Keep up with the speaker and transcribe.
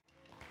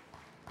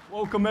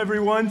Welcome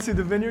everyone to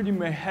the Vineyard. You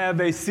may have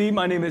a seat.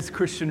 My name is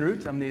Christian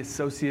Root. I'm the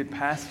associate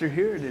pastor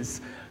here. It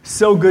is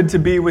so good to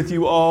be with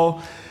you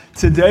all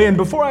today. And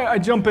before I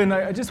jump in,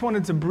 I just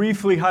wanted to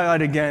briefly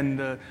highlight again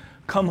the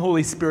Come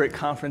Holy Spirit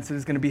conference that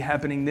is going to be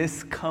happening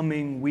this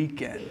coming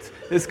weekend.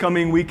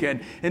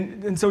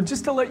 And so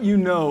just to let you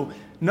know,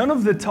 none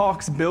of the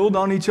talks build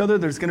on each other.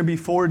 There's going to be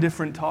 4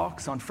 different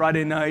talks on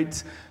Friday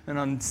night, and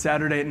on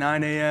Saturday at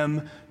 9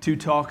 a.m., 2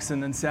 talks,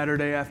 and then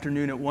Saturday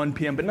afternoon at 1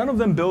 p.m. But none of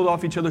them build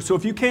off each other. So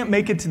if you can't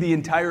make it to the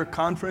entire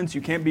conference,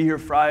 you can't be here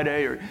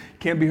Friday or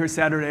can't be here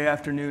Saturday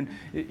afternoon,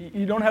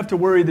 you don't have to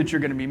worry that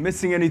you're going to be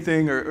missing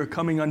anything or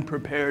coming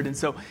unprepared. And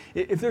so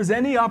if there's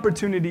any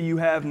opportunity you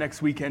have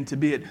next weekend to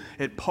be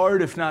at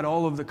part, if not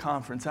all of the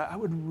conference, I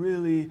would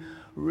really,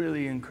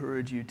 really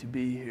encourage you to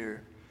be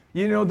here.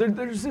 You know,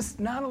 there's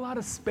just not a lot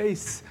of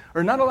space,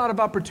 or not a lot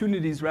of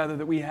opportunities, rather,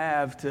 that we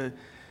have to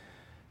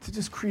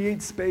just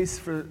create space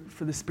for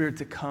the Spirit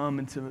to come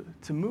and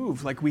to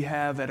move like we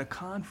have at a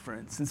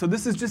conference. And so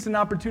this is just an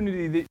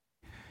opportunity that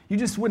you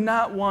just would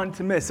not want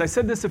to miss. I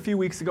said this a few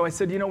weeks ago. I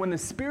said, you know, when the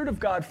Spirit of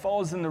God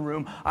falls in the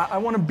room, I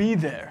want to be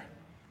there.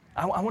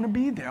 I want to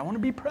be there. I want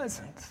to be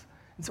present.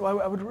 And so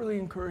I would really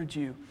encourage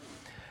you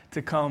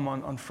to come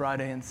on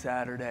Friday and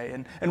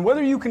Saturday. And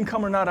whether you can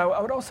come or not, I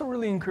would also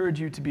really encourage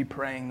you to be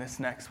praying this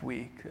next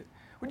week.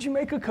 Would you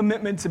make a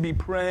commitment to be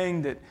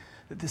praying that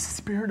the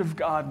Spirit of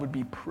God would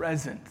be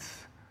present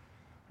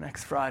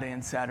next Friday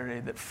and Saturday,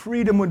 that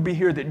freedom would be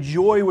here, that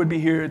joy would be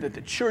here, that the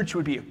church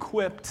would be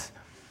equipped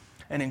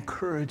and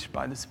encouraged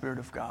by the Spirit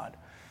of God.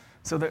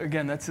 So that,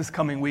 again, that's this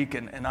coming week,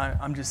 and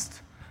I'm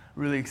just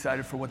really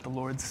excited for what the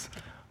Lord's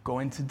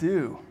going to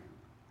do.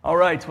 All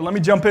right, well, let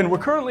me jump in. We're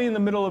currently in the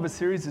middle of a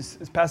series,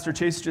 as Pastor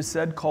Chase just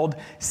said, called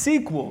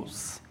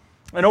Sequels.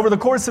 And over the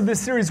course of this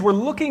series, we're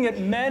looking at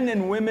men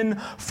and women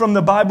from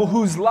the Bible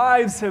whose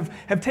lives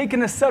have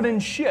taken a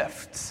sudden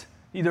shift,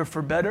 either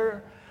for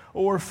better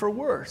or for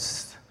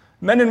worse.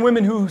 Men and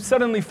women who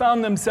suddenly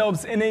found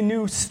themselves in a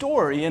new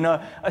story, in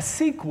a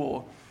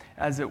sequel,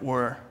 as it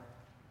were.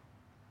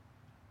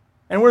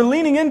 And we're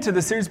leaning into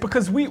the series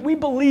because we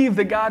believe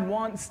that God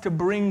wants to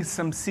bring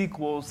some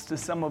sequels to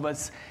some of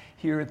us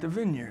here at the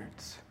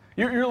Vineyards.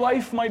 Your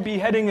life might be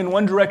heading in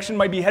one direction,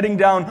 might be heading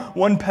down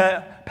one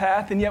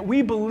path, and yet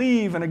we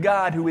believe in a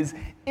God who is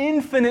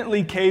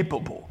infinitely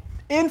capable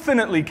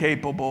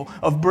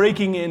of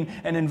breaking in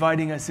and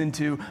inviting us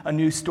into a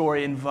new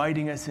story,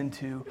 inviting us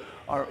into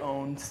our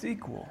own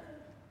sequel.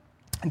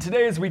 And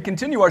today, as we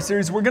continue our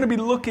series, we're going to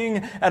be looking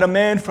at a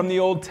man from the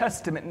Old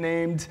Testament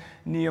named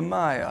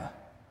Nehemiah.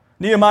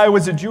 Nehemiah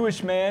was a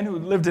Jewish man who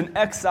lived in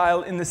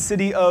exile in the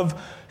city of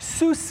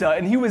Susa,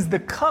 and he was the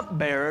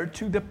cupbearer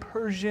to the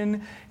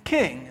Persian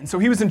king. And so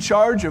he was in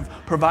charge of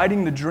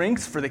providing the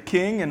drinks for the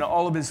king and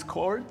all of his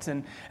court,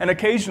 and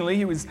occasionally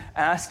he was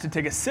asked to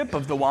take a sip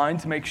of the wine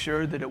to make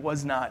sure that it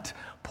was not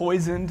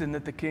poisoned and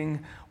that the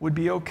king would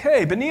be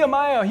okay. But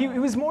Nehemiah, he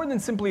was more than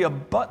simply a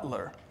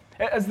butler.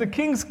 As the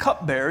king's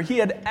cupbearer, he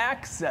had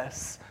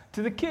access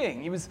to the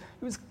king. He was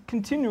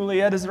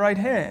continually at his right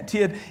hand. He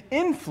had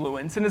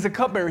influence, and as a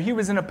cupbearer, he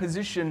was in a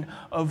position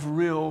of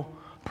real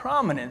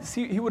prominence.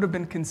 He would have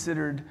been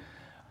considered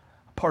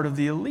part of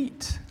the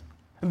elite.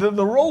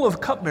 The role of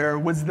cupbearer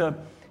was the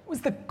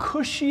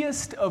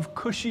cushiest of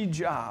cushy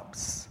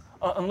jobs,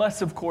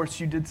 unless, of course,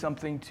 you did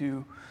something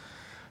to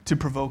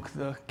provoke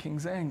the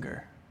king's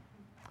anger.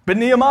 But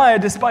Nehemiah,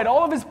 despite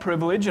all of his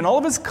privilege and all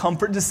of his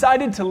comfort,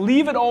 decided to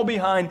leave it all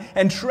behind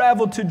and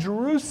travel to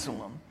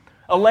Jerusalem,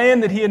 a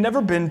land that he had never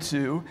been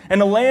to,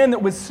 and a land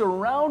that was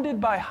surrounded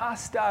by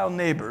hostile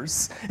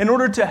neighbors, in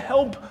order to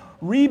help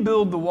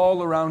rebuild the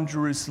wall around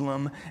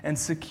Jerusalem and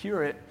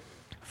secure it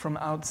from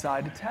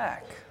outside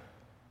attack.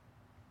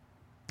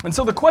 And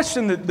so the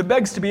question that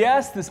begs to be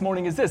asked this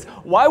morning is this: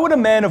 why would a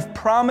man of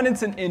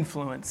prominence and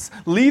influence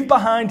leave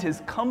behind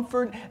his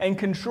comfort and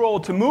control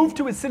to move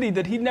to a city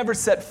that he'd never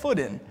set foot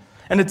in,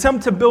 and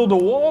attempt to build a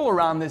wall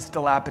around this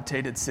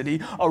dilapidated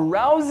city,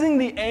 arousing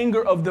the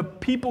anger of the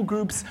people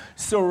groups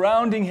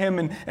surrounding him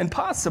and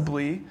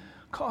possibly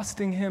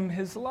costing him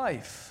his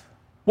life?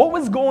 What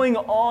was going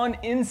on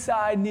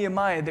inside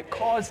Nehemiah that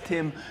caused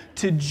him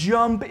to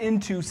jump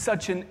into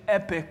such an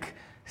epic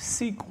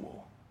sequel?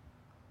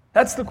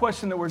 That's the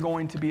question that we're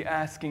going to be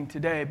asking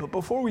today. But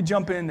before we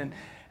jump in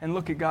and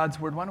look at God's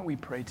word, why don't we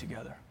pray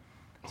together?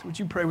 So would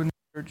you pray with me,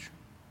 church?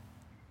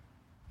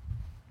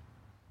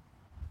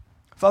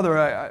 Father,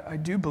 I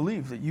do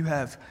believe that you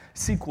have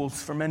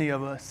sequels for many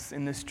of us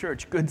in this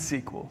church, good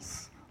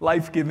sequels,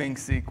 life-giving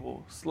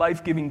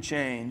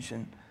change.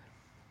 And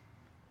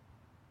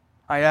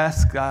I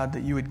ask, God,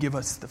 that you would give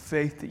us the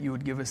faith, that you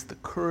would give us the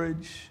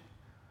courage,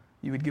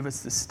 you would give us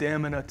the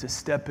stamina to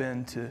step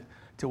into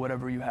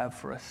whatever you have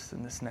for us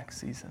in this next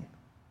season.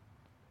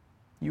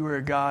 You are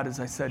a God,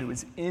 as I said, who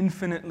is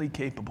infinitely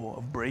capable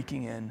of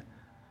breaking in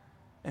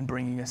and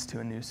bringing us to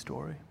a new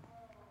story.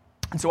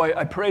 And so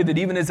I pray that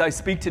even as I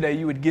speak today,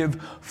 you would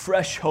give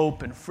fresh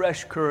hope and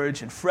fresh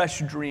courage and fresh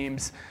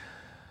dreams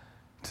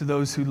to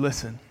those who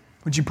listen.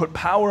 Would you put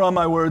power on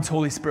my words,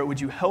 Holy Spirit?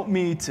 Would you help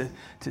me to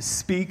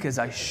speak as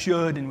I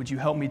should? And would you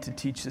help me to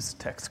teach this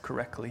text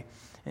correctly?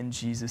 In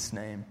Jesus'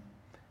 name,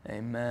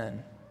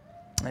 amen.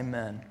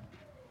 Amen.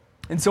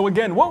 And so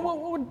again, what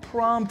would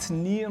prompt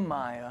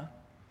Nehemiah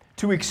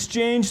to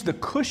exchange the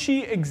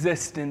cushy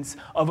existence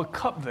of a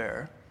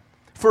cupbearer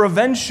for a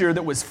venture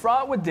that was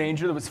fraught with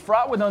danger, that was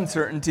fraught with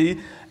uncertainty,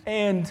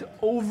 and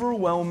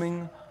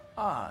overwhelming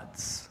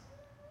odds?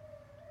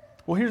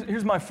 Well,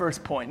 here's my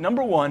first point.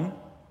 Number one,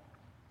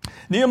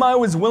 Nehemiah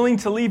was willing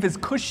to leave his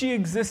cushy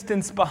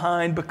existence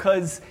behind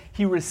because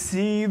he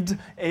received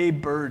a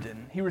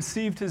burden. He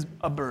received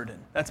a burden.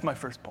 That's my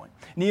first point.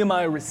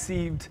 Nehemiah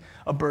received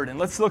a burden.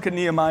 Let's look at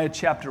Nehemiah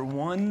chapter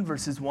 1,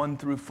 verses 1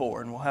 through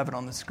 4, and we'll have it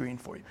on the screen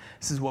for you.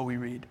 This is what we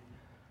read.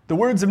 The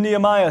words of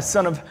Nehemiah,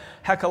 son of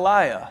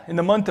Hakaliah, in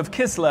the month of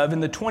Kislev,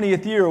 in the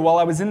 20th year, while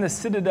I was in the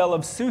citadel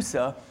of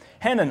Susa,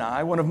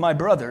 Hanani, one of my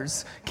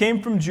brothers,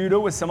 came from Judah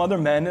with some other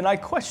men, and I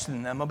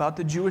questioned them about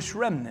the Jewish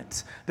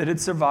remnant that had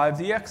survived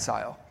the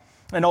exile,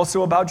 and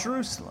also about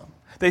Jerusalem.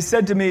 They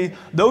said to me,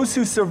 "Those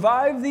who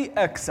survived the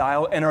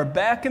exile and are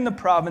back in the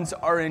province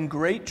are in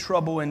great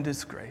trouble and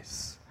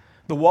disgrace.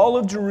 The wall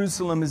of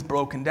Jerusalem is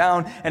broken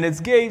down, and its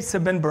gates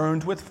have been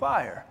burned with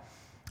fire."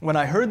 When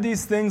I heard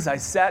these things, I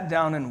sat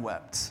down and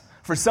wept.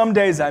 For some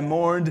days I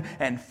mourned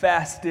and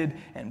fasted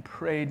and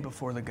prayed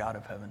before the God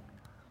of heaven.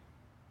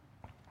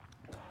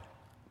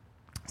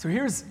 So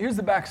here's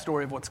the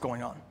backstory of what's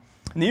going on.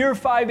 In the year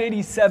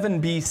 587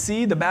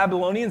 BC, the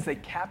Babylonians, they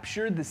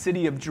captured the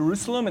city of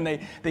Jerusalem, and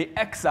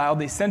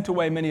they sent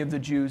away many of the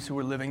Jews who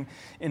were living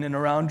in and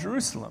around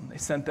Jerusalem. They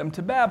sent them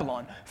to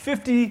Babylon.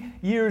 50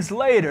 years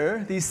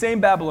later, these same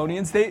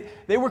Babylonians, they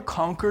were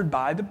conquered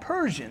by the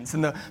Persians.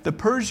 And the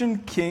Persian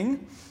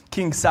King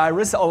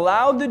Cyrus,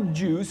 allowed the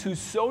Jews who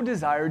so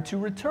desired to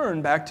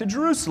return back to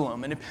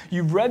Jerusalem. And if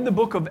you've read the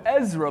book of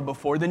Ezra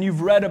before, then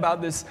you've read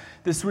about this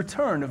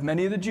return of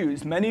many of the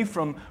Jews. Many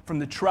from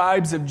the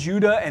tribes of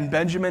Judah and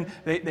Benjamin,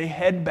 they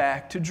head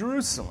back to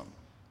Jerusalem.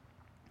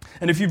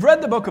 And if you've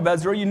read the book of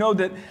Ezra, you know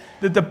that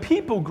the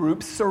people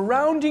groups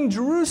surrounding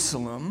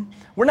Jerusalem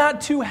were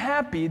not too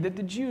happy that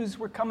the Jews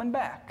were coming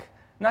back.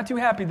 Not too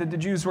happy that the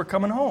Jews were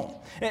coming home.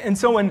 And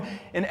so in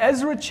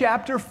Ezra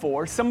chapter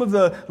 4, some of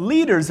the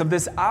leaders of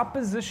this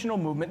oppositional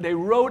movement, they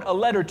wrote a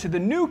letter to the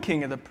new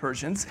king of the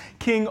Persians,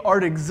 King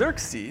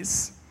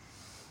Artaxerxes.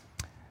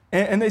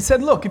 And they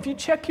said, look, if you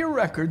check your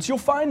records, you'll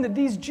find that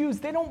these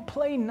Jews, they don't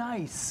play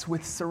nice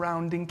with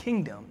surrounding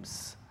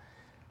kingdoms.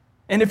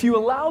 And if you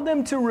allow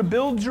them to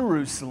rebuild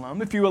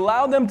Jerusalem, if you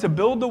allow them to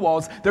build the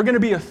walls, they're going to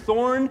be a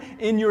thorn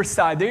in your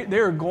side. They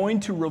are going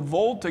to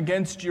revolt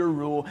against your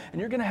rule, and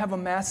you're going to have a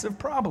massive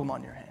problem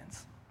on your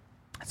hands.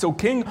 So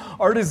King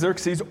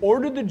Artaxerxes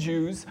ordered the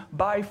Jews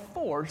by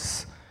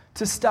force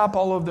to stop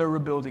all of their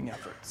rebuilding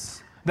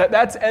efforts.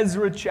 That's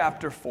Ezra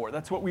chapter 4.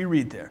 That's what we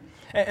read there.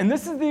 And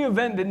this is the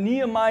event that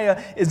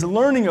Nehemiah is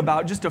learning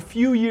about just a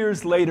few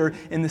years later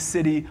in the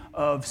city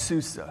of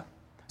Susa.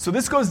 So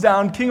this goes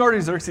down. King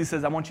Artaxerxes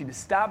says, I want you to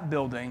stop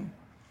building.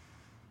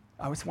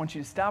 I want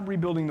you to stop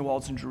rebuilding the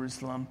walls in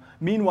Jerusalem.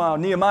 Meanwhile,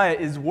 Nehemiah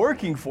is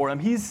working for him.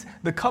 He's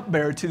the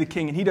cupbearer to the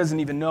king, and he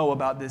doesn't even know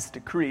about this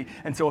decree.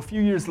 And so a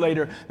few years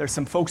later, there's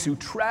some folks who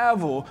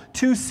travel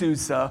to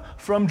Susa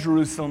from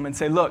Jerusalem and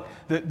say, look,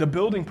 the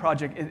building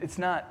project, it's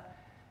not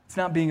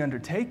being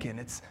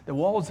undertaken. The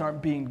walls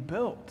aren't being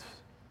built.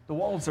 The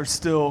walls are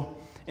still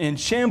in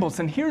shambles.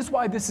 And here's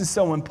why this is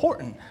so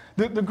important.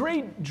 The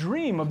great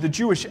dream of the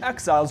Jewish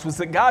exiles was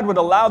that God would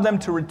allow them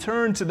to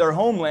return to their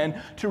homeland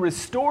to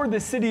restore the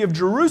city of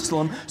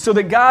Jerusalem so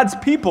that God's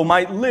people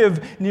might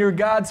live near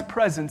God's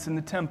presence in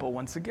the temple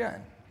once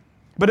again.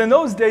 But in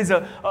those days,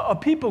 a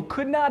people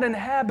could not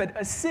inhabit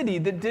a city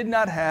that did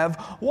not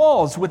have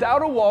walls.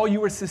 Without a wall,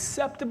 you were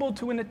susceptible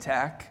to an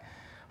attack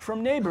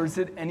from neighbors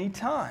at any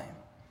time.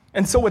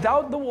 And so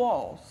without the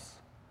walls,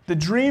 the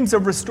dreams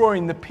of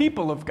restoring the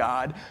people of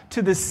God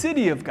to the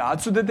city of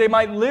God so that they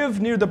might live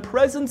near the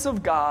presence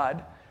of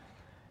God,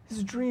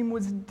 his dream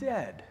was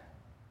dead,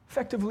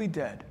 effectively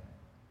dead.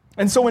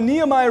 And so when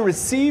Nehemiah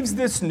receives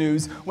this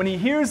news, when he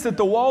hears that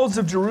the walls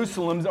of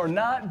Jerusalem are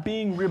not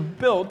being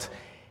rebuilt,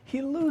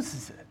 he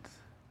loses it.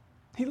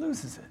 He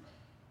loses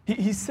it.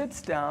 He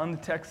sits down, the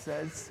text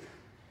says,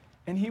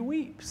 and he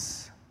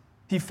weeps.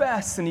 He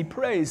fasts and he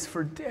prays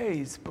for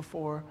days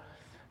before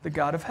the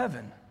God of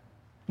heaven.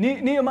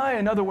 Nehemiah,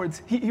 in other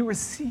words, he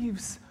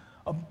receives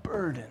a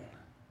burden.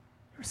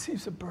 He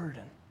receives a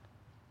burden.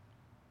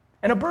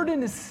 And a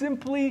burden is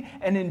simply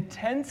an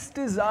intense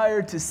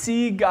desire to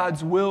see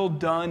God's will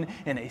done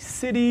in a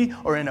city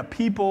or in a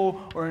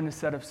people or in a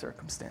set of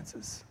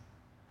circumstances.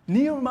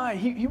 Nehemiah,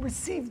 he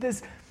received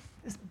this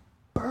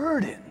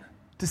burden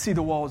to see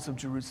the walls of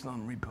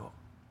Jerusalem rebuilt.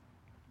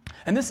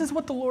 And this is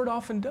what the Lord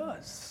often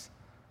does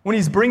when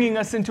he's bringing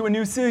us into a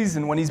new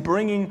season, when he's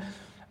bringing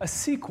a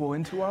sequel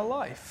into our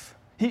life.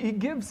 He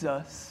gives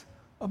us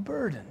a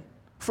burden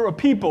for a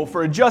people,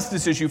 for a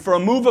justice issue, for a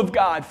move of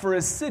God, for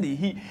a city.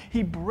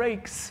 He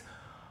breaks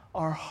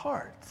our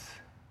hearts.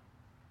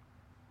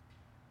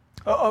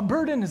 A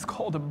burden is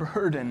called a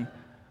burden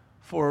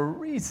for a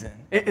reason.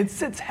 It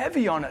sits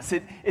heavy on us.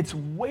 It's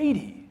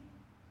weighty.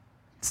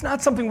 It's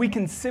not something we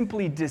can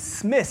simply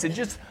dismiss. It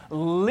just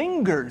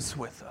lingers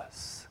with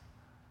us.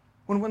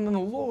 When the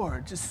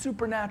Lord just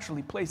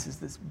supernaturally places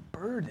this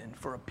burden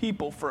for a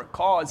people, for a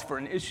cause, for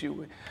an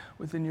issue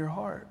within your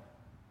heart.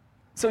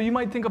 So you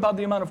might think about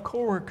the amount of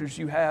coworkers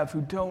you have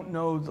who don't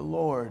know the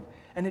Lord,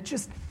 and it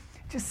just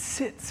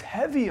sits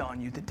heavy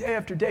on you. The day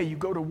after day, you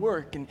go to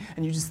work, and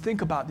you just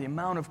think about the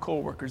amount of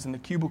coworkers in the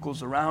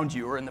cubicles around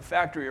you or in the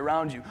factory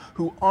around you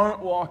who aren't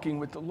walking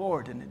with the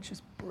Lord, and it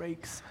just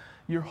breaks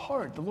your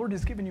heart. The Lord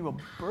has given you a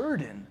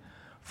burden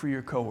for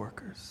your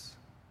coworkers.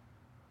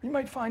 You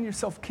might find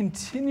yourself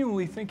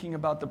continually thinking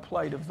about the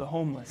plight of the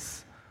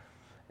homeless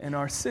in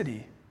our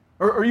city.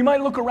 Or you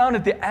might look around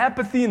at the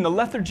apathy and the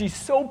lethargy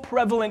so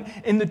prevalent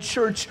in the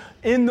church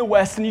in the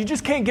West, and you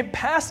just can't get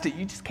past it.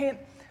 You just can't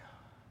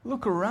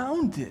look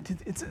around it.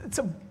 It's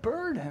a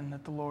burden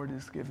that the Lord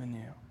has given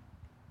you.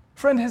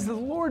 Friend, has the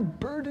Lord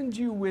burdened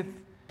you with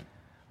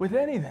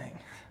anything?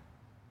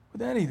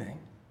 With anything?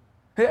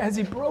 Has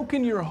He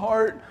broken your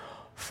heart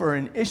for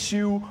an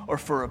issue or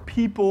for a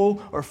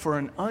people or for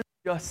an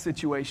unjust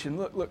situation?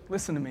 Look,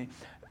 listen to me.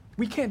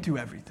 We can't do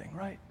everything,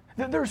 right?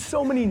 There are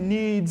so many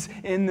needs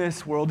in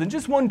this world. In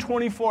just one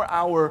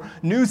 24-hour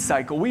news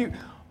cycle, we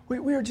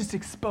are just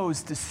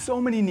exposed to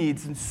so many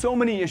needs and so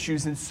many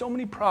issues and so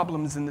many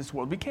problems in this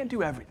world. We can't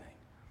do everything.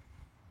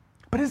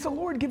 But has the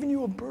Lord given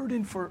you a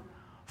burden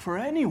for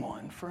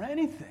anyone, for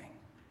anything?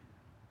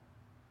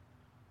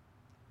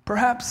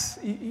 Perhaps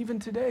even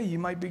today you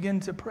might begin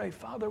to pray,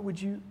 Father,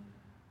 would you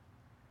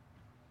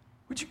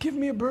give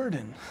me a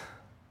burden?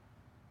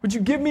 Would you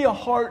give me a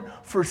heart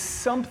for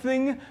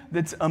something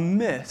that's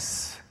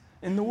amiss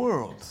in the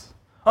world?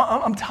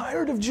 I'm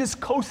tired of just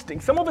coasting.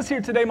 Some of us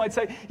here today might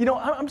say,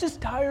 I'm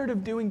just tired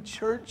of doing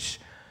church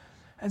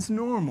as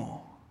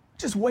normal.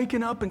 Just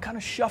waking up and kind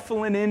of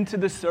shuffling into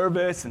the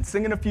service and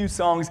singing a few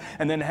songs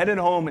and then heading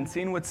home and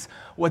seeing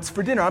what's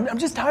for dinner. I'm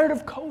just tired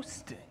of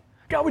coasting.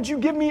 God, would you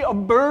give me a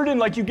burden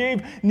like you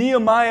gave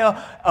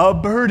Nehemiah a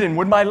burden?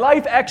 Would my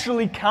life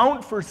actually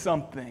count for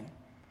something?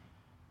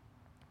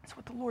 That's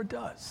what the Lord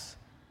does.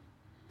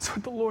 That's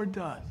what the Lord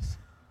does.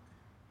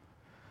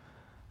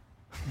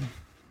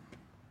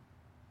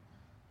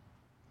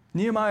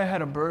 Nehemiah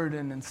had a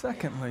burden, and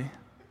secondly,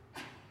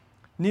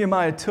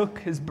 Nehemiah took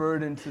his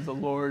burden to the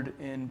Lord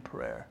in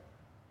prayer.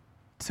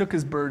 Took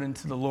his burden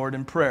to the Lord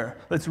in prayer.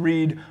 Let's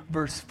read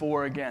verse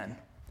 4 again.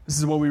 This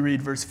is what we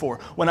read, verse 4.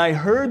 When I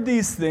heard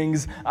these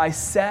things, I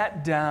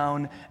sat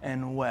down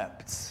and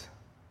wept.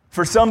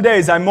 For some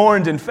days I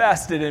mourned and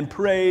fasted and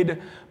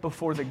prayed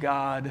before the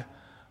God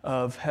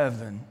of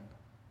heaven.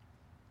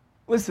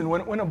 Listen,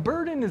 when a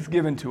burden is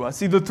given to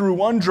us, either through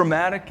one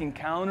dramatic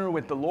encounter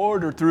with the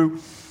Lord or through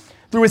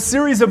a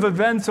series of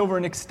events over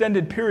an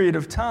extended period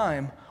of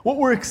time, what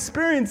we're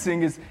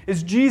experiencing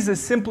is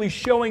Jesus simply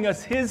showing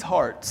us His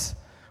heart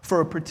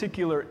for a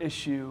particular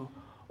issue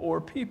or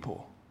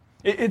people.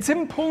 It's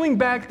Him pulling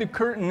back the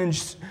curtain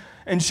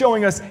and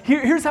showing us,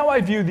 here's how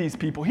I view these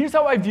people. Here's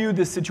how I view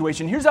this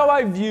situation. Here's how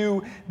I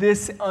view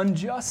this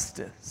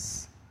injustice.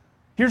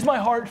 Here's my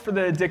heart for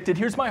the addicted.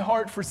 Here's my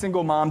heart for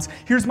single moms.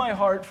 Here's my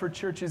heart for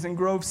churches in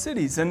Grove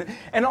cities. And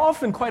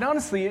often, quite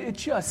honestly, it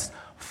just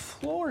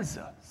floors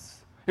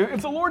us.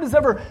 If the Lord has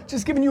ever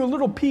just given you a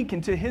little peek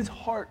into His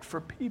heart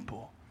for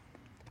people,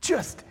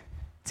 it's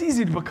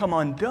easy to become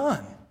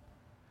undone.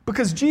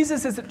 Because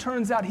Jesus, as it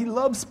turns out, He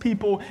loves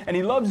people, and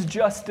He loves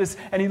justice,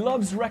 and He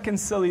loves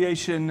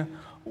reconciliation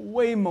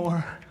way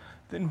more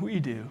than we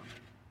do.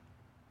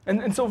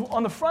 And so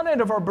on the front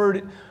end of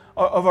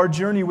our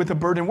journey with a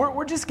burden,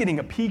 we're just getting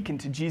a peek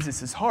into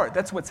Jesus' heart.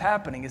 That's what's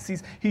happening.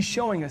 Is He's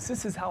showing us,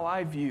 this is how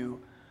I view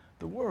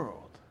the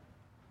world.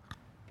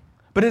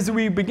 But as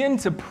we begin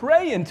to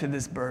pray into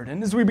this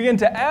burden, as we begin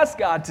to ask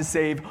God to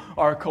save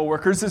our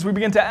coworkers, as we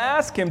begin to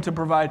ask Him to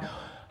provide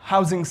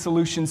housing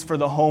solutions for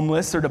the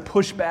homeless or to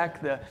push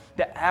back the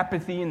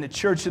apathy in the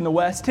church in the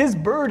West, His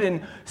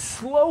burden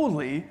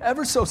slowly,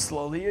 ever so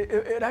slowly,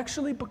 it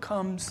actually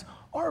becomes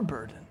our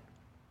burden.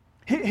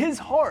 His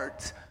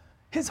heart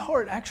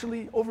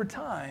actually over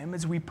time,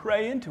 as we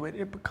pray into it,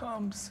 it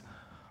becomes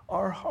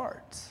our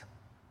heart.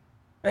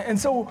 And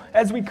so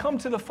as we come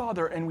to the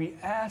Father and we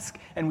ask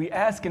and we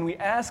ask and we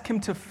ask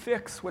Him to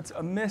fix what's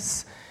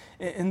amiss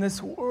in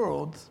this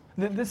world,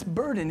 this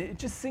burden, it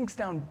just sinks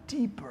down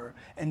deeper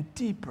and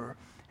deeper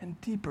and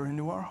deeper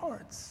into our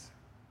hearts.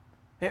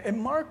 It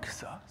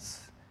marks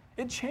us.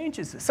 It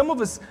changes us. Some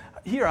of us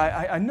here,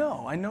 I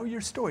know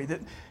your story, that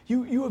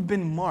you have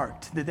been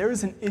marked, that there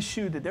is an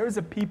issue, that there is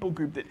a people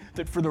group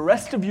that for the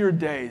rest of your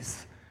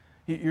days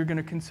you're going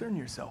to concern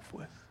yourself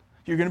with.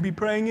 You're going to be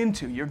praying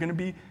into. You're going to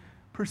be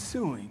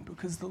pursuing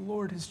because the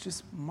Lord has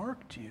just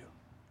marked you.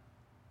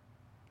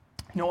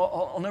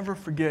 I'll never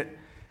forget.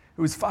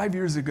 It was 5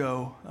 years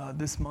ago,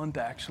 this month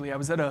actually. I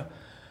was at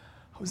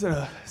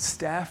a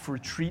staff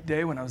retreat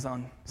day when I was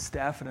on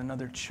staff at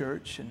another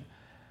church, and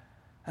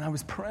I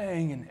was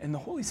praying, and the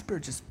Holy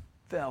Spirit just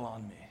fell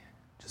on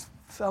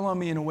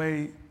me in a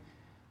way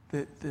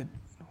that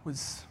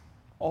was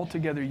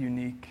altogether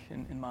unique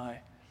in my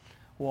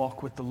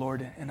walk with the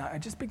Lord. And I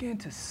just began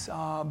to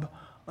sob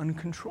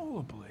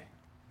uncontrollably.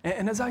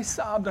 And as I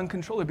sobbed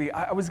uncontrollably,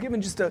 I was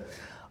given just a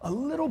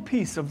little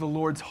piece of the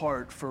Lord's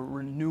heart for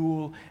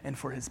renewal and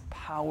for his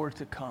power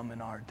to come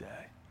in our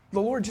day.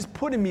 The Lord just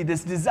put in me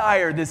this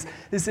desire,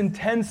 this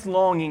intense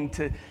longing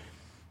to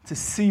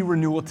see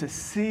renewal, to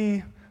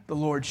see the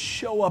Lord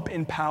show up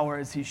in power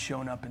as he's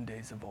shown up in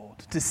days of old,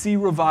 to see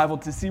revival,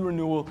 to see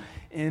renewal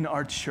in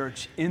our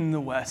church, in the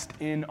West,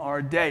 in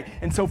our day.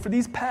 And so for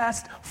these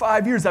past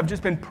 5 years, I've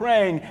just been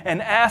praying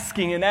and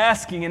asking and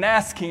asking and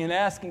asking and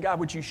asking, God,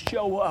 would you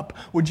show up?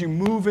 Would you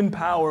move in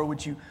power?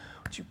 Would you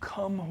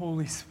come,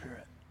 Holy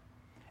Spirit?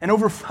 And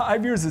over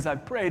 5 years as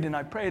I've prayed and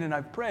I've prayed and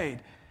I've prayed,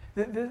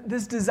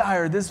 this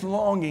desire, this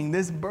longing,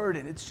 this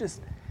burden, it's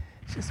just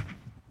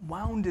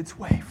wound its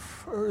way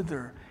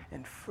further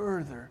and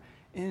further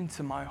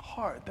into my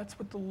heart. That's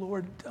what the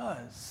Lord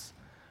does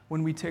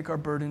when we take our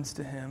burdens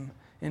to him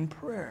in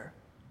prayer.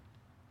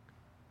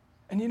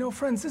 And you know,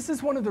 friends, this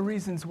is one of the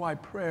reasons why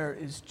prayer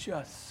is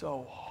just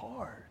so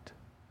hard.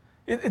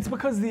 It's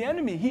because the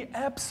enemy, he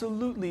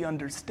absolutely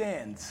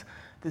understands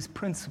this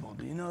principle.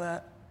 Do you know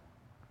that?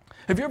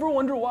 Have you ever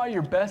wondered why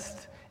your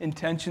best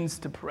intentions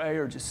to pray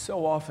are just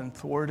so often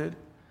thwarted?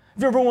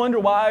 Have you ever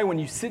wondered why when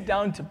you sit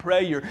down to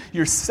pray,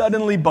 you're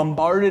suddenly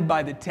bombarded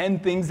by the 10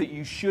 things that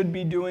you should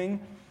be doing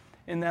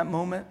in that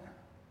moment?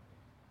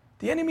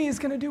 The enemy is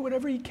going to do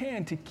whatever he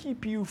can to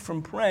keep you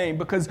from praying,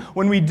 because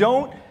when we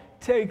don't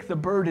take the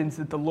burdens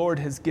that the Lord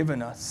has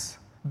given us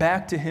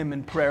back to him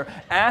in prayer,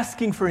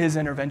 asking for his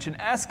intervention,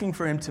 asking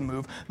for him to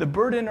move, the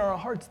burden in our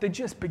hearts, they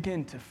just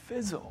begin to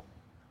fizzle,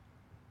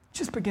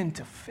 just begin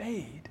to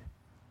fade.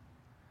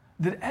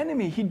 The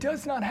enemy, he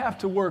does not have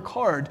to work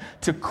hard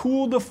to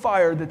cool the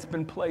fire that's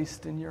been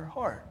placed in your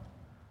heart.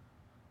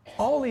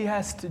 All he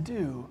has to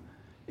do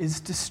is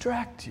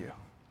distract you.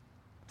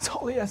 That's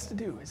all he has to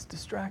do is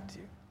distract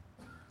you.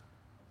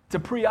 To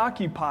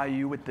preoccupy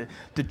you with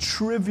the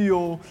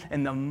trivial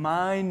and the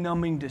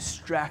mind-numbing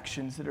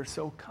distractions that are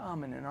so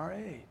common in our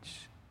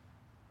age.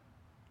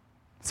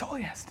 That's all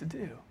he has to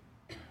do.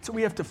 So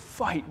we have to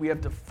fight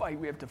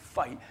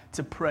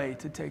to pray,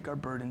 to take our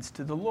burdens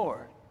to the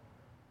Lord,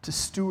 to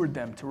steward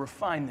them, to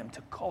refine them,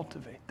 to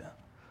cultivate them.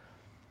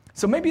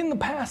 So maybe in the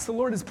past, the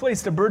Lord has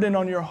placed a burden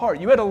on your heart.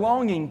 You had a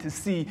longing to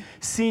see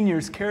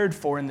seniors cared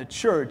for in the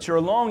church, or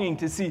a longing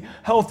to see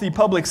healthy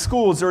public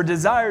schools, or a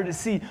desire to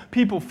see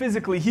people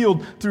physically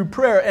healed through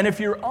prayer. And if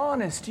you're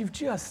honest, you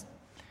just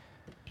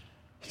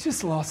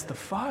lost the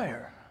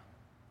fire.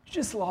 You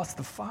just lost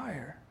the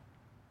fire.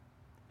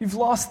 You've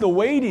lost the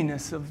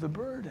weightiness of the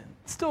burden.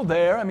 It's still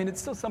there. I mean, it's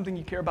still something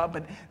you care about,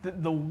 but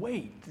the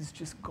weight is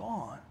just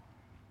gone.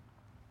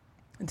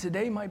 And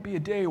today might be a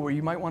day where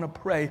you might want to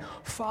pray,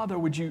 Father,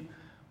 would you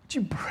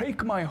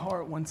break my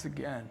heart once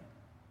again?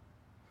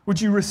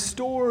 Would you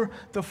restore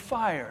the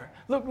fire?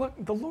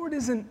 Look, the Lord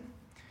isn't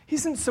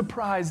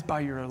surprised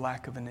by your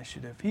lack of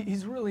initiative.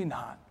 He's really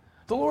not.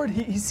 The Lord,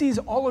 he sees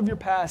all of your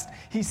past.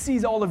 He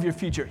sees all of your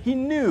future. He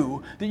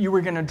knew that you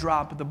were going to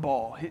drop the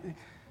ball.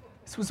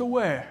 This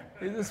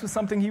was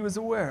something he was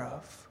aware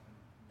of.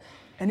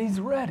 And he's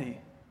ready.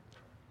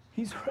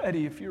 He's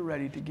ready, if you're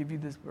ready, to give you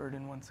this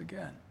burden once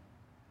again.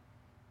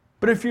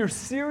 But if you're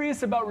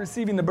serious about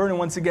receiving the burden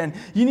once again,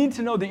 you need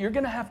to know that you're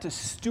going to have to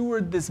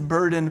steward this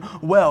burden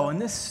well.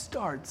 And this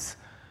starts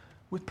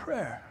with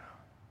prayer.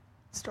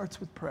 It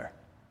starts with prayer.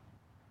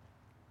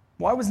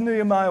 Why was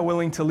Nehemiah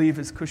willing to leave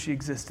his cushy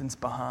existence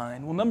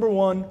behind? Well, number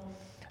one,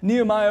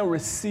 Nehemiah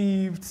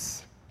received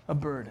a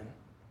burden.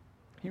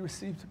 He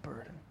received a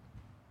burden.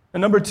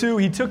 And number two,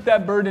 he took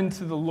that burden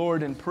to the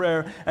Lord in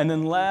prayer. And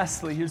then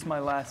lastly, here's my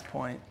last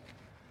point.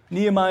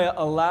 Nehemiah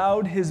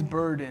allowed his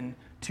burden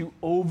to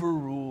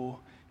overrule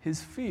his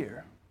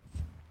fear.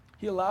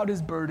 He allowed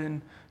his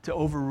burden to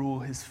overrule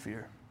his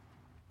fear.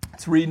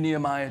 Let's read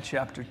Nehemiah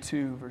chapter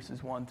 2,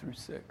 verses 1 through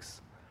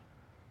 6.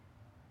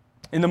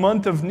 In the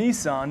month of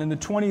Nisan, in the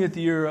 20th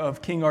year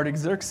of King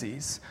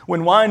Artaxerxes,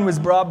 when wine was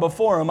brought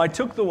before him, I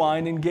took the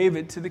wine and gave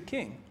it to the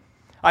king.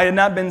 I had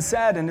not been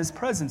sad in his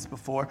presence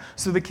before,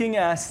 so the king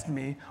asked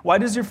me, "Why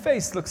does your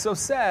face look so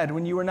sad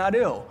when you are not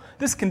ill?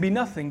 This can be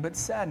nothing but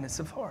sadness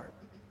of heart."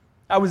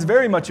 I was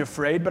very much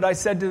afraid, but I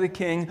said to the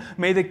king,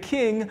 "May the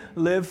king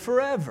live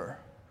forever.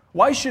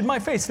 Why should my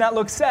face not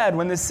look sad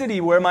when the city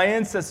where my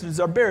ancestors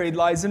are buried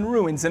lies in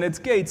ruins and its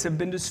gates have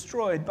been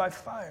destroyed by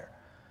fire?"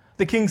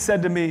 The king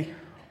said to me,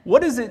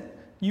 "What is it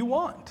you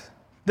want?"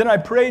 Then I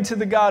prayed to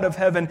the God of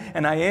heaven,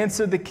 and I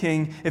answered the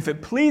king, "If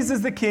it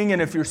pleases the king, and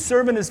if your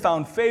servant has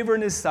found favor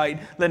in his sight,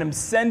 let him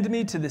send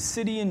me to the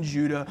city in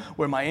Judah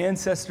where my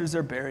ancestors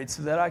are buried,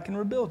 so that I can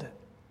rebuild it."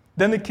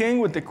 Then the king,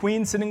 with the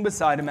queen sitting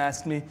beside him,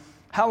 asked me,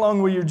 "How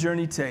long will your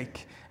journey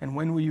take, and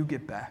when will you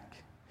get back?"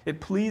 It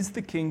pleased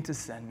the king to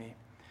send me,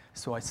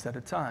 so I set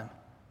a time.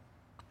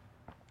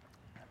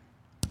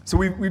 So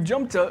we've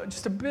jumped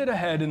just a bit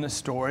ahead in the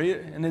story,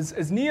 and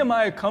as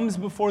Nehemiah comes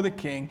before the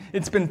king,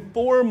 it's been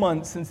 4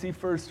 months since he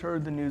first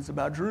heard the news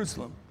about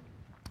Jerusalem.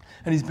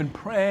 And he's been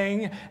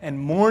praying and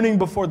mourning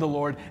before the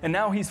Lord, and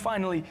now he's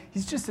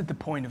just at the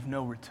point of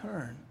no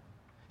return.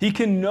 He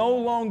can no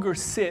longer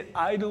sit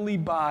idly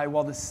by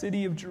while the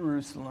city of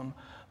Jerusalem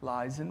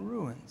lies in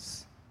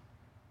ruins.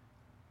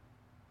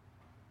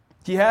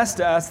 He has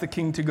to ask the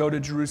king to go to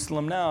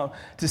Jerusalem now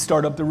to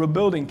start up the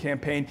rebuilding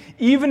campaign,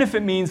 even if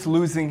it means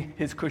losing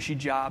his cushy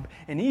job,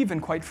 and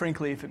even, quite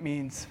frankly, if it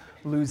means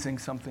losing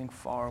something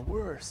far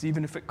worse,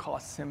 even if it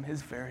costs him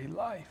his very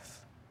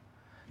life.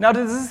 Now,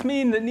 does this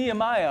mean that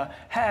Nehemiah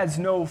has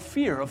no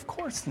fear? Of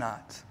course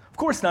not. Of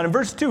course not. In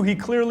verse 2, he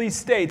clearly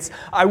states,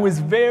 I was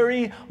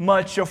very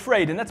much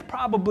afraid. And that's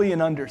probably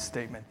an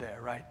understatement there,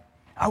 right?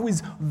 I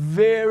was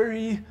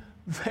very,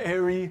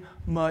 very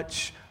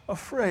much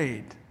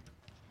afraid.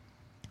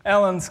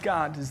 Alan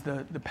Scott is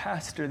the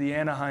pastor of the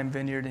Anaheim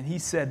Vineyard, and he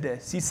said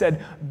this. He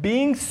said,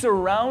 being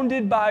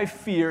surrounded by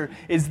fear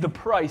is the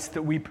price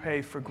that we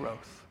pay for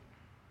growth.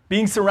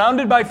 Being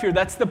surrounded by fear,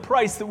 that's the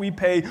price that we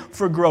pay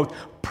for growth.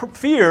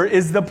 Fear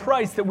is the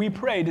price that we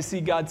pay to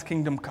see God's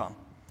kingdom come.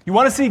 You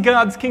want to see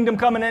God's kingdom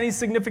come in any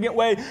significant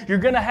way, you're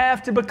going to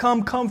have to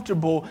become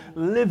comfortable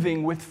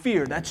living with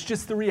fear. That's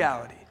just the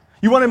reality.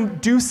 You want to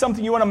do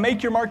something, you want to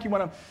make your mark, you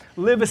want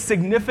to live a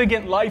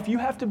significant life, you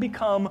have to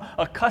become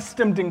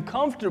accustomed and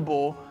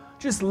comfortable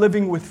just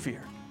living with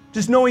fear.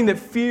 Just knowing that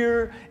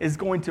fear is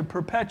going to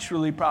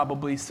perpetually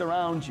probably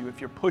surround you if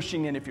you're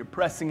pushing in, if you're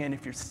pressing in,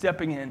 if you're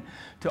stepping in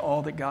to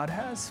all that God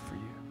has for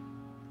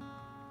you.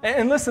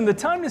 And listen, the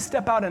time to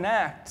step out and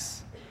act,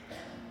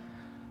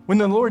 when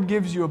the Lord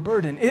gives you a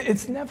burden,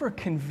 it's never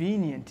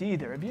convenient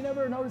either. Have you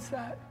never noticed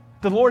that?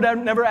 The Lord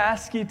never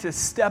asks you to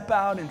step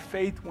out in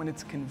faith when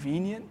it's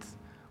convenient.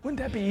 Wouldn't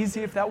that be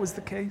easy if that was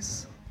the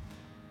case?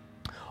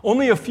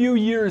 Only a few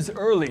years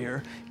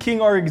earlier,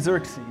 King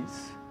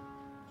Artaxerxes,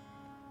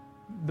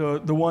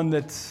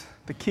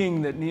 the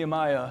king that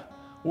Nehemiah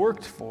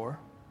worked for,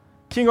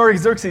 King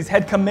Artaxerxes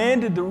had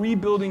commanded the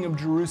rebuilding of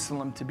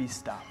Jerusalem to be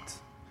stopped.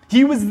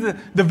 He was the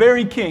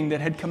very king that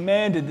had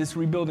commanded this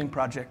rebuilding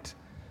project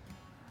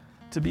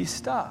to be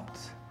stopped.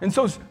 And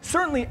so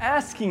certainly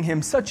asking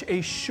him such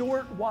a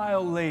short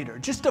while later,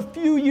 just a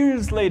few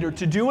years later,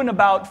 to do an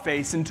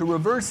about-face and to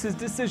reverse his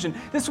decision,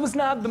 this was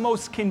not the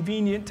most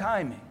convenient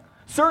timing.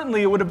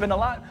 Certainly it would have been a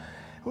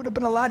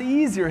lot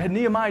easier had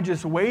Nehemiah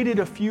just waited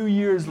a few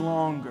years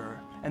longer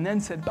and then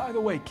said, by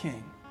the way,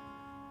 king,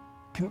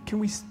 can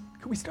we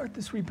start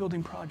this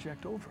rebuilding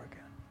project over again?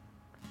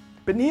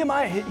 But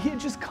Nehemiah, he had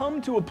just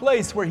come to a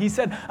place where he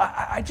said,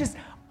 I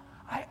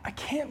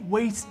can't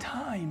waste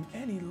time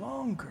any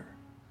longer.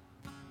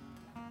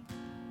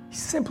 He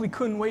simply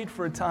couldn't wait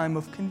for a time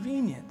of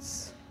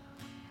convenience.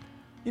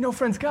 You know,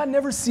 friends, God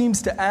never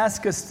seems to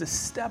ask us to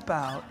step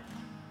out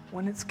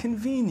when it's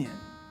convenient.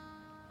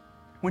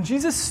 When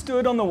Jesus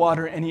stood on the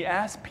water and he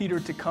asked Peter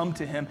to come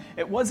to him,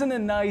 it wasn't a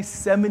nice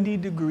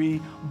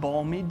 70-degree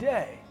balmy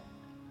day.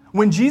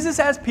 When Jesus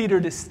asked Peter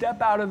to step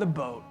out of the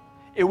boat,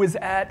 it was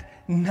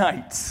at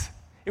night.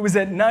 It was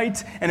at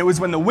night, and it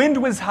was when the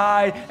wind was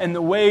high and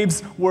the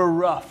waves were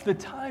rough. The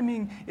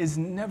timing is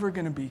never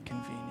going to be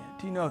convenient.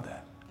 Do you know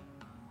that?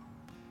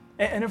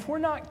 And if we're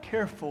not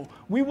careful,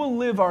 we will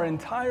live our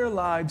entire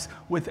lives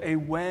with a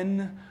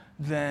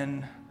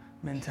when-then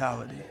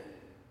mentality.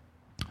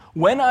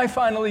 When I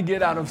finally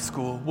get out of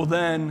school, well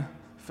then,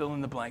 fill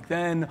in the blank.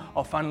 Then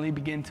I'll finally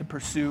begin to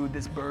pursue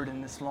this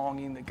burden, this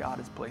longing that God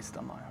has placed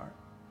on my heart.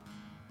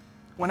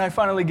 When I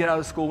finally get out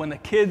of school, when the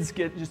kids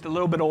get just a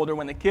little bit older,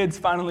 when the kids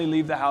finally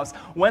leave the house,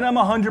 when I'm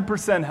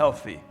 100%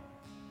 healthy,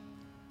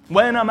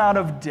 when I'm out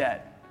of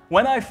debt,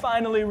 when I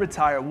finally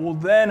retire, well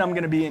then I'm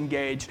going to be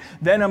engaged.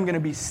 Then I'm going to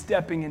be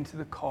stepping into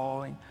the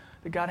calling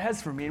that God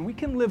has for me. And we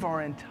can live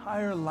our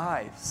entire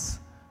lives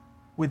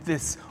with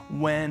this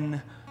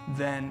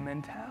when-then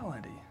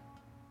mentality.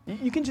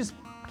 You can just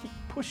keep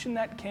pushing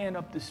that can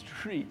up the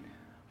street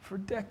for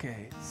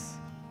decades.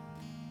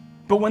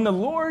 But when the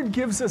Lord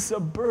gives us a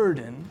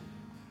burden,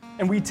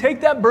 and we take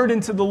that burden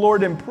to the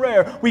Lord in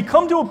prayer, we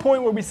come to a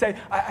point where we say,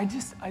 I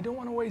don't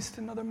want to waste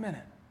another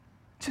minute.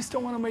 Just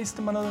don't want to waste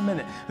another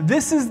minute.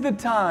 This is the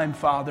time,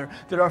 Father,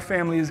 that our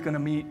family is going to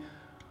meet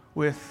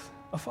with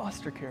a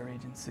foster care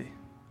agency.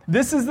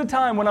 This is the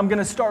time when I'm going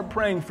to start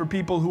praying for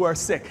people who are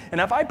sick.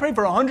 And if I pray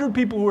for 100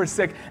 people who are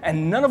sick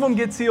and none of them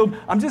gets healed,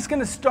 I'm just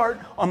going to start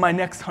on my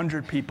next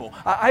 100 people.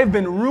 I have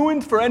been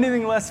ruined for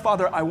anything less,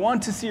 Father. I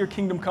want to see your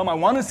kingdom come. I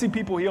want to see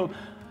people healed.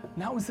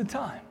 Now is the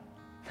time.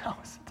 Now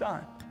is the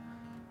time.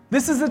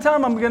 This is the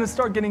time I'm going to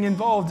start getting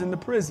involved in the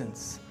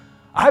prisons.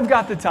 I've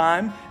got the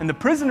time, and the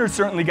prisoners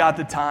certainly got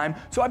the time,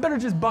 so I better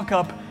just buck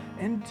up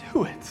and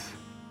do it.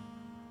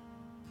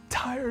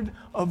 Tired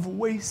of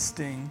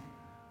wasting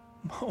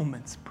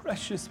moments,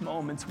 precious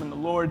moments when the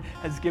Lord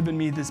has given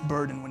me this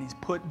burden, when He's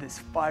put this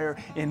fire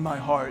in my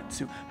heart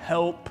to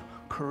help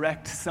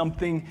correct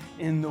something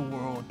in the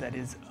world that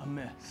is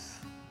amiss.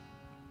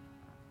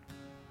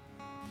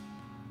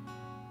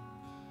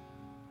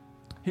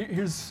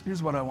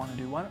 Here's what I want to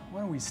do. Why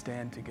don't we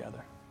stand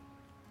together?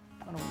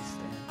 Why don't we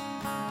stand?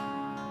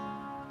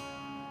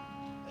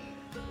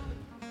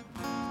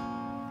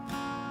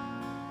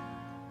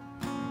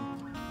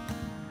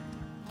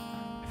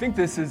 think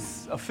this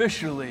is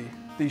officially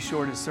the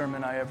shortest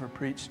sermon I ever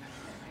preached.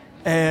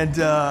 And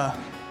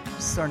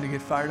starting to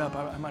get fired up.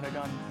 I might have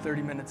gone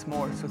 30 minutes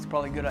more, so it's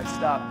probably good I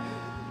stopped.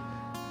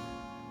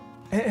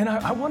 And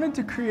I wanted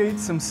to create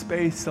some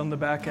space on the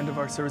back end of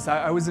our service.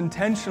 I was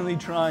intentionally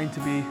trying to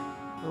be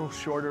a little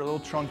shorter, a little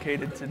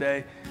truncated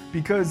today,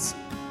 because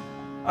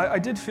I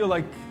did feel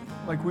like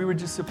we were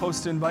just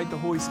supposed to invite the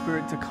Holy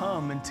Spirit to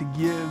come and to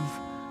give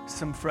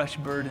some fresh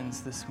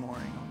burdens this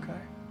morning, okay?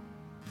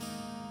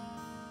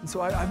 And so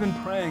I've been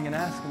praying and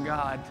asking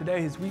God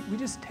today as we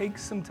just take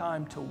some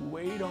time to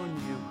wait on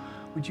you,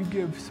 would you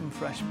give some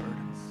fresh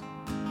burdens?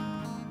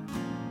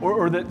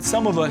 Or that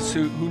some of us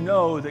who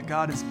know that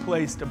God has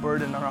placed a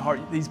burden on our heart,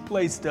 He's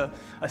placed a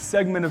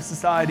segment of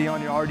society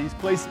on your heart, He's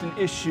placed an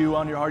issue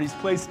on your heart, He's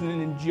placed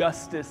an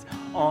injustice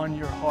on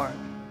your heart.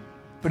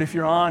 But if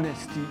you're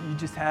honest, you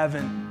just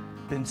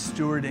haven't been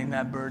stewarding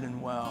that burden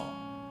well.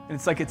 And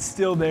it's like it's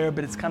still there,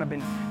 but it's kind of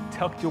been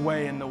tucked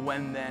away in the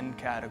when-then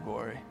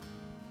category.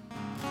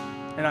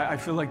 And I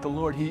feel like the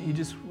Lord, He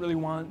just really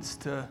wants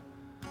to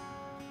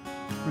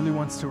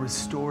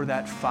restore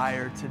that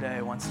fire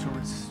today, wants to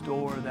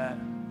restore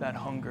that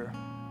hunger.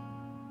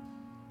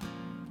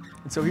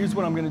 And so here's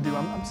what I'm going to do.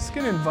 I'm just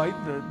going to invite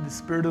the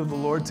Spirit of the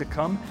Lord to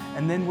come,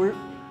 and then we're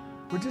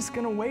just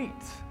going to wait.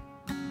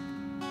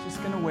 Just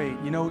going to wait.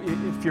 You know,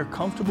 if you're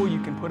comfortable,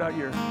 you can put out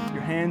your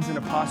hands in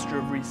a posture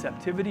of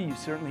receptivity. You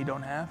certainly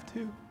don't have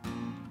to.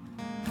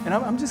 And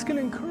I'm just going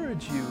to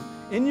encourage you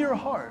in your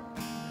heart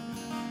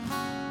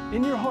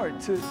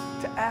to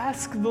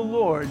ask the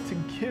Lord to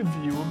give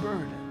you a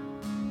burden.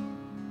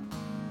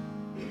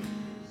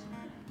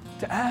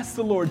 To ask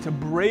the Lord to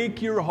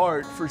break your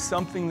heart for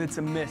something that's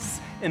amiss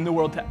in the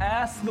world. To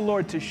ask the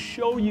Lord to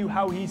show you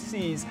how He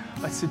sees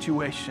a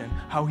situation,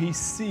 how He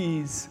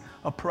sees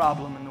a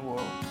problem in the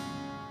world.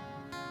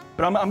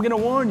 But I'm going to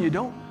warn you,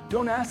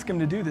 don't ask Him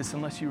to do this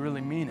unless you really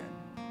mean it.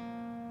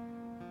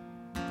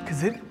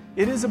 Because it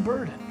is a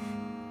burden.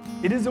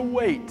 It is a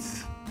weight.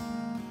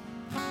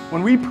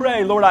 When we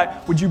pray, Lord,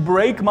 would you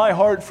break my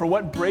heart for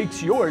what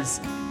breaks yours?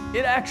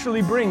 It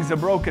actually brings a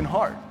broken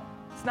heart.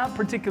 It's not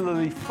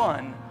particularly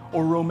fun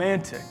or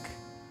romantic.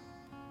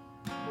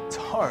 It's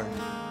hard.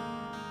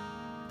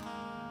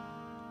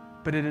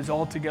 But it is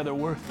altogether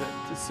worth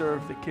it to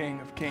serve the King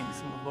of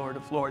Kings and the Lord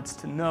of Lords,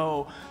 to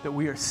know that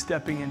we are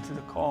stepping into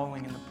the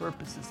calling and the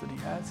purposes that He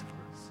has for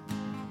us.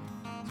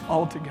 It's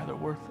altogether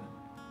worth it.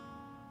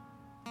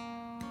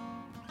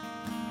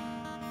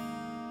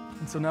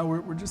 And so now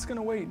we're just going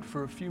to wait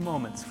for a few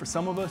moments. For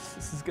some of us,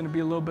 this is going to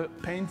be a little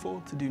bit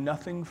painful to do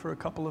nothing for a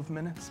couple of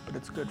minutes, but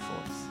it's good for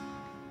us.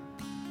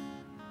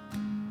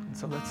 And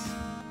so let's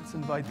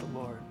invite the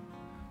Lord.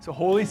 So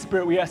Holy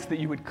Spirit, we ask that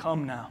you would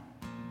come now.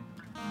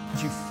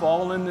 Would you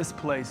fall in this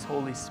place,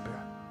 Holy Spirit?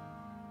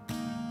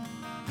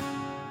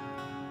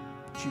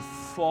 Would you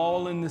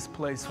fall in this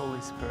place,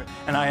 Holy Spirit?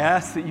 And I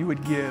ask that you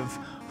would give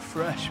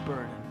fresh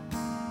burden,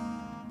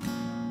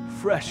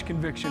 fresh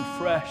conviction,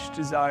 fresh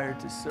desire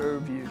to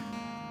serve you.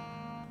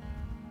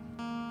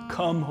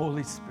 Come,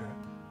 Holy Spirit.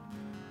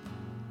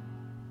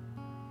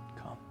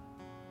 Come.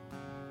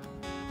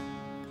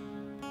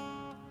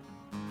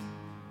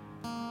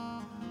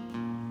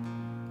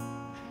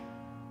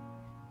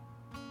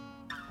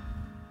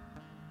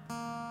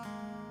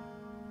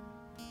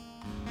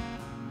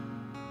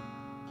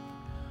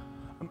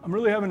 I'm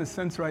really having a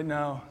sense right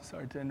now,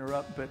 sorry to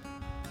interrupt, but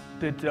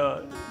that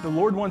the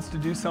Lord wants to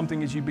do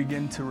something as you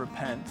begin to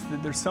repent.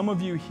 That there's some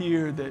of you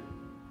here that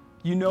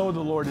you know the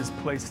Lord has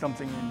placed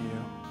something in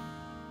you,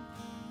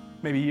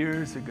 maybe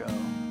years ago,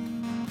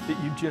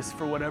 that you just,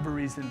 for whatever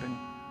reason,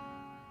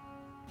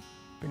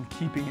 been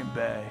keeping at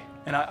bay.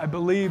 And I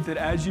believe that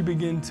as you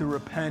begin to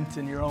repent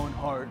in your own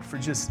heart for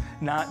just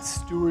not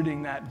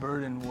stewarding that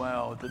burden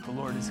well, that the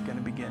Lord is going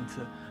to begin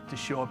to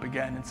show up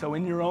again. And so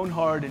in your own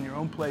heart, in your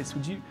own place,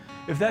 would you,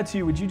 if that's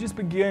you, would you just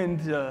begin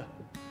to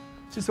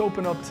just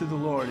open up to the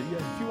Lord?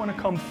 Yeah, if you want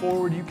to come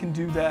forward, you can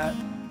do that.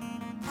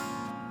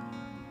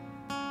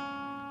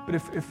 But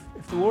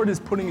if the Lord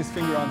is putting His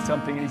finger on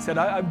something and He said,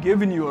 I've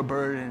given you a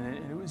burden,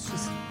 and it was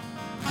just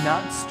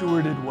not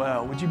stewarded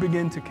well, would you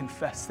begin to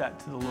confess that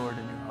to the Lord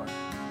in your heart?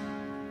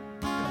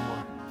 Yeah,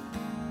 Lord.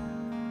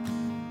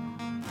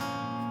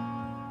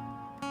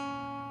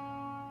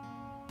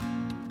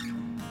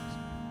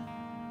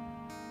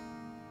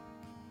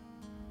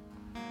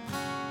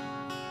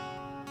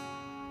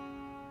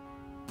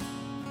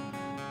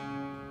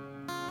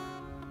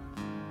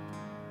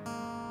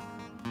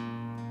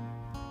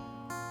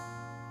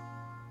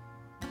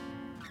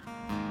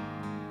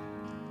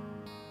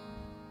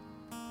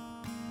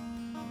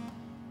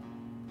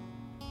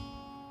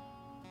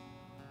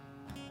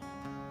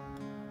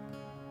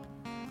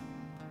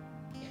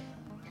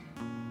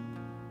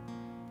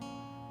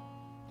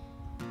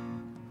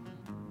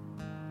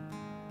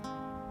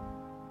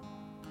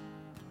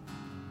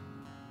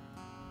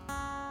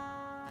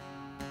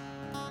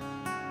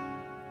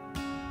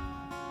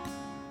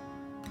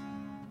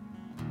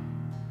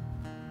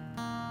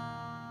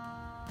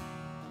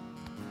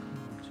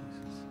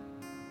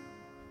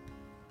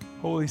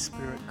 Holy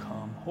Spirit,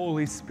 come.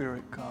 Holy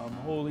Spirit, come.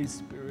 Holy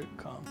Spirit,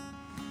 come.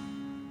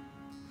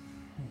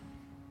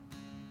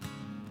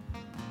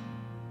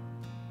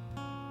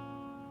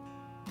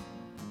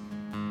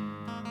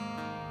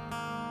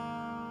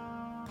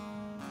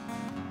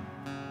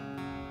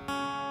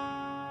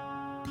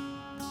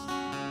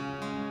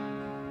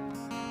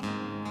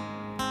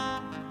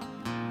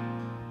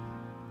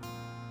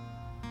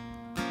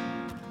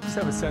 I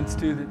just have a sense,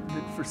 too, that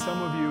for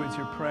some of you, as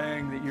you're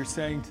praying, that you're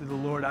saying to the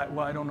Lord,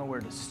 I don't know where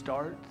to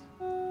start.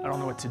 I don't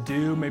know what to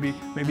do. Maybe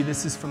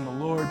this is from the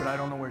Lord, but I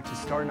don't know where to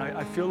start. And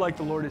I feel like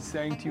the Lord is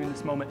saying to you in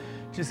this moment,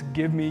 just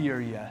give me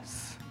your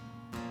yes.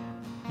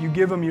 You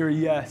give him your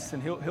yes,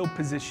 and he'll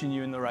position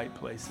you in the right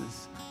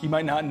places. You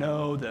might not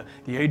know the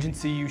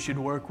agency you should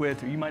work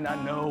with, or you might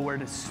not know where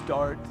to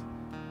start.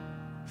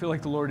 I feel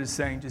like the Lord is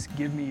saying, just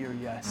give me your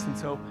yes. And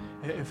so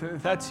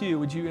if that's you,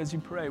 would you, as you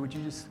pray, would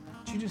you just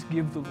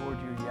give the Lord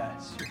your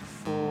yes, your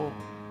full,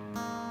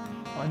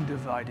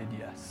 undivided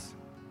yes?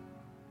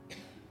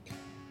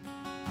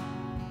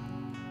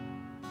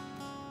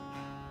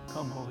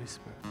 Come, Holy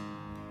Spirit.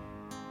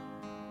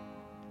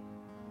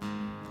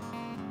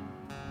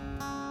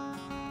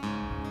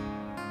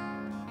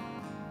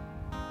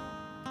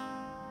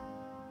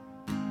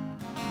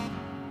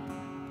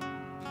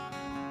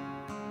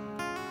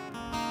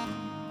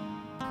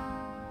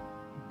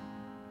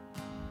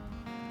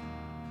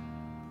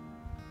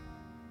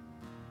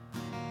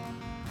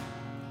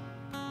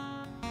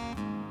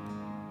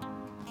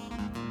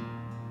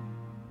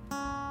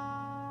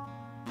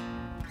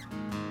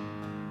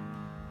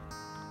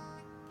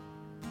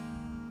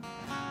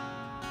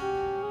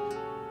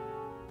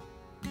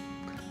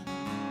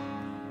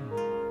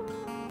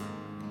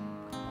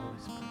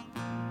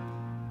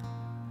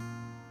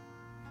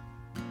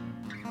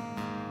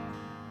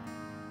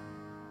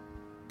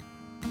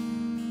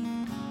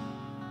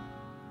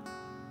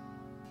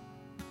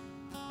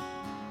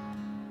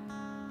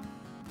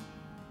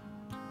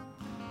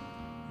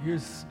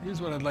 Here's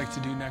what I'd like to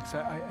do next.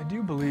 I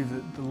do believe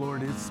that the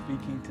Lord is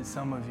speaking to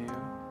some of you.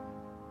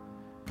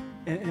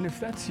 And if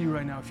that's you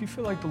right now, if you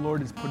feel like the Lord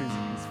has put his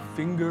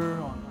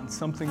finger on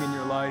something in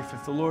your life,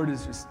 if the Lord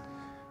is just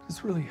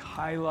really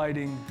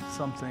highlighting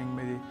something,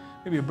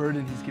 maybe a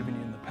burden he's given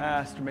you in the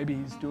past, or maybe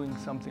he's doing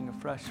something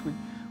afresh, would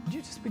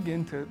you just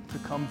begin to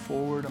come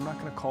forward? I'm not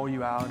going to call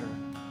you out or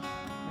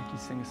make you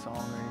sing a song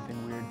or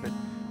anything weird, but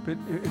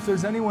if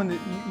there's anyone that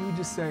you would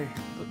just say,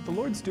 the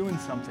Lord's doing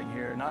something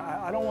here, and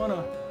I don't want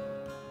to,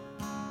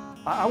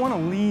 I want to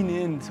lean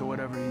into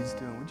whatever he's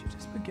doing. Would you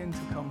just begin to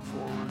come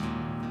forward?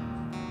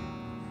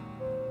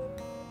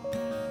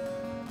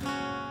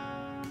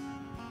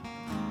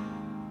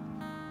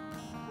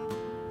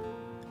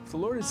 If the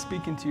Lord is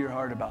speaking to your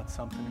heart about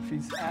something, if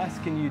he's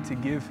asking you to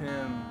give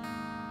him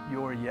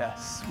your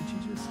yes, would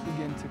you just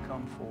begin to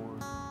come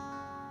forward?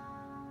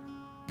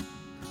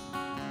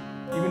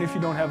 Even if you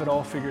don't have it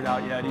all figured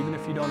out yet, even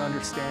if you don't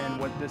understand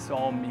what this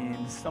all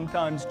means,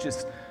 sometimes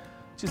just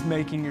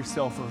making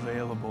yourself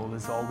available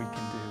is all we can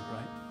do,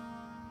 right?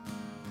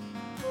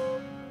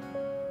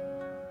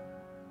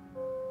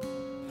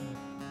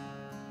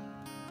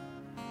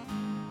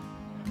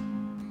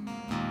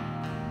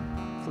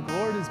 If the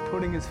Lord is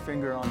putting his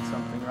finger on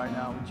something right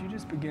now, would you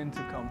just begin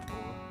to come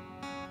forward?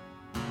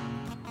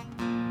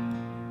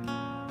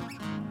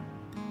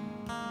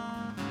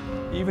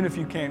 Even if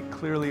you can't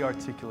clearly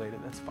articulate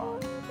it, that's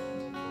fine.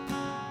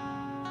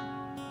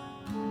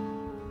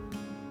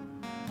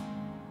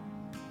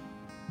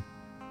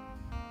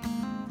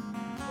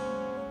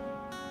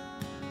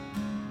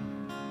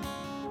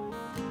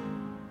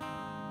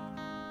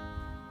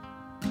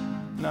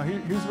 Now,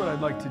 here's what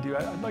I'd like to do.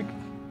 I'd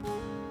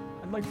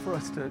like for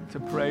us to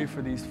pray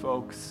for these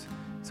folks.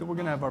 So we're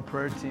going to have our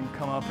prayer team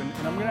come up, and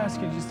I'm going to ask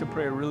you just to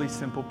pray a really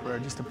simple prayer,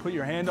 just to put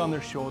your hand on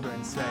their shoulder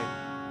and say,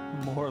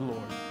 more,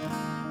 Lord.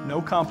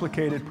 No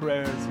complicated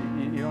prayers.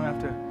 You don't have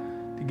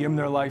to give them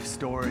their life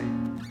story.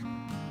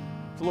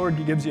 If the Lord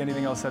gives you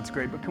anything else, that's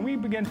great. But can we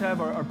begin to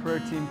have our prayer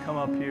team come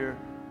up here?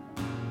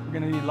 We're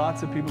going to need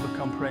lots of people to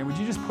come pray. Would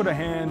you just put a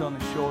hand on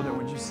the shoulder?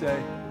 Would you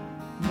say,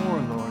 more,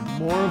 Lord,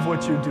 more of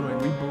what you're doing.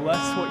 We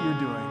bless what you're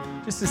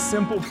doing. Just a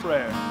simple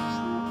prayer.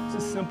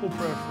 Just a simple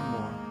prayer for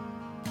more.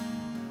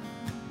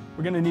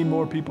 We're going to need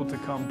more people to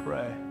come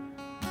pray.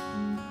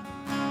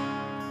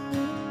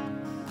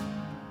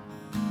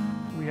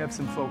 We have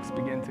some folks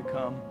begin to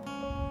come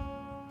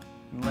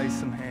and lay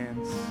some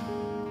hands.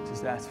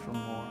 Just ask for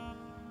more.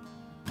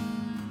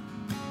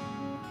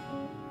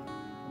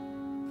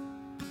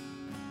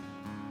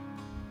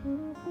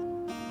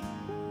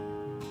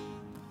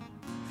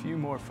 A few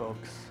more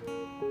folks.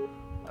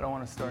 I don't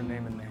want to start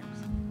naming names.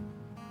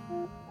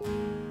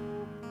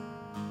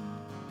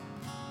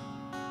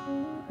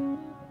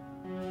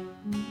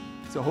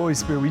 So Holy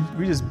Spirit,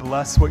 we just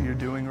bless what you're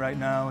doing right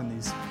now in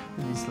these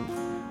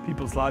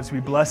people's lives.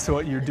 We bless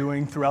what you're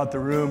doing throughout the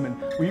room, and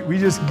we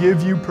just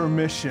give you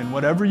permission.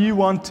 Whatever you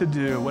want to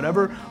do,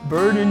 whatever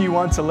burden you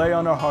want to lay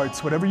on our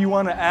hearts, whatever you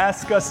want to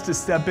ask us to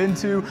step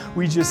into,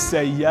 we just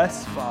say,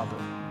 yes, Father.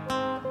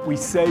 we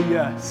say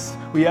yes.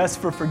 We ask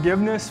for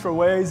forgiveness for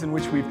ways in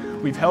which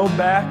we've held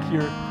back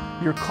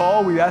your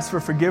call. We ask for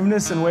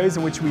forgiveness in ways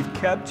in which we've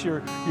kept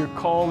your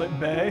call at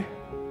bay.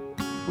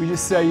 We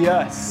just say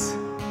yes.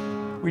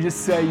 We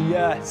just say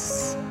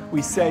yes.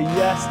 We say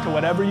yes to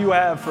whatever you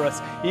have for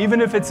us,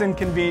 even if it's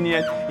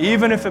inconvenient,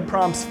 even if it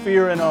prompts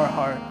fear in our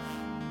heart.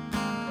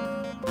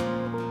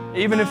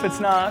 Even if it's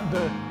not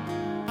the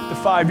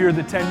 5-year,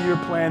 the 10-year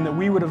plan that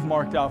we would have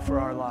marked out for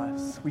our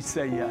lives, we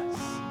say yes.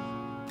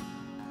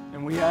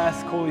 And we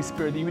ask, Holy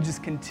Spirit, that you would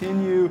just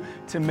continue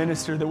to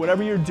minister, that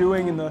whatever you're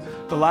doing in the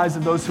lives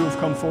of those who have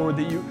come forward,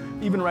 that you,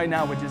 even right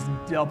now, would just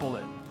double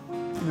it.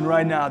 Even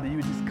right now, that you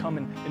would just come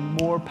in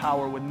more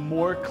power, with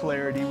more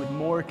clarity, with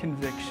more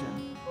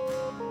conviction.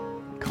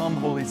 Come,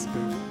 Holy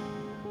Spirit.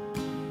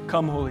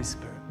 Come, Holy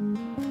Spirit.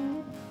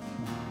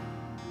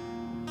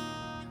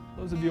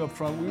 Those of you up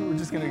front, we were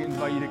just going to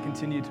invite you to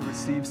continue to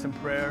receive some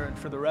prayer. And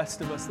for the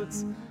rest of us,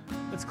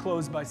 let's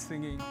close by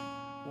singing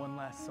one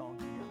last song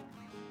together.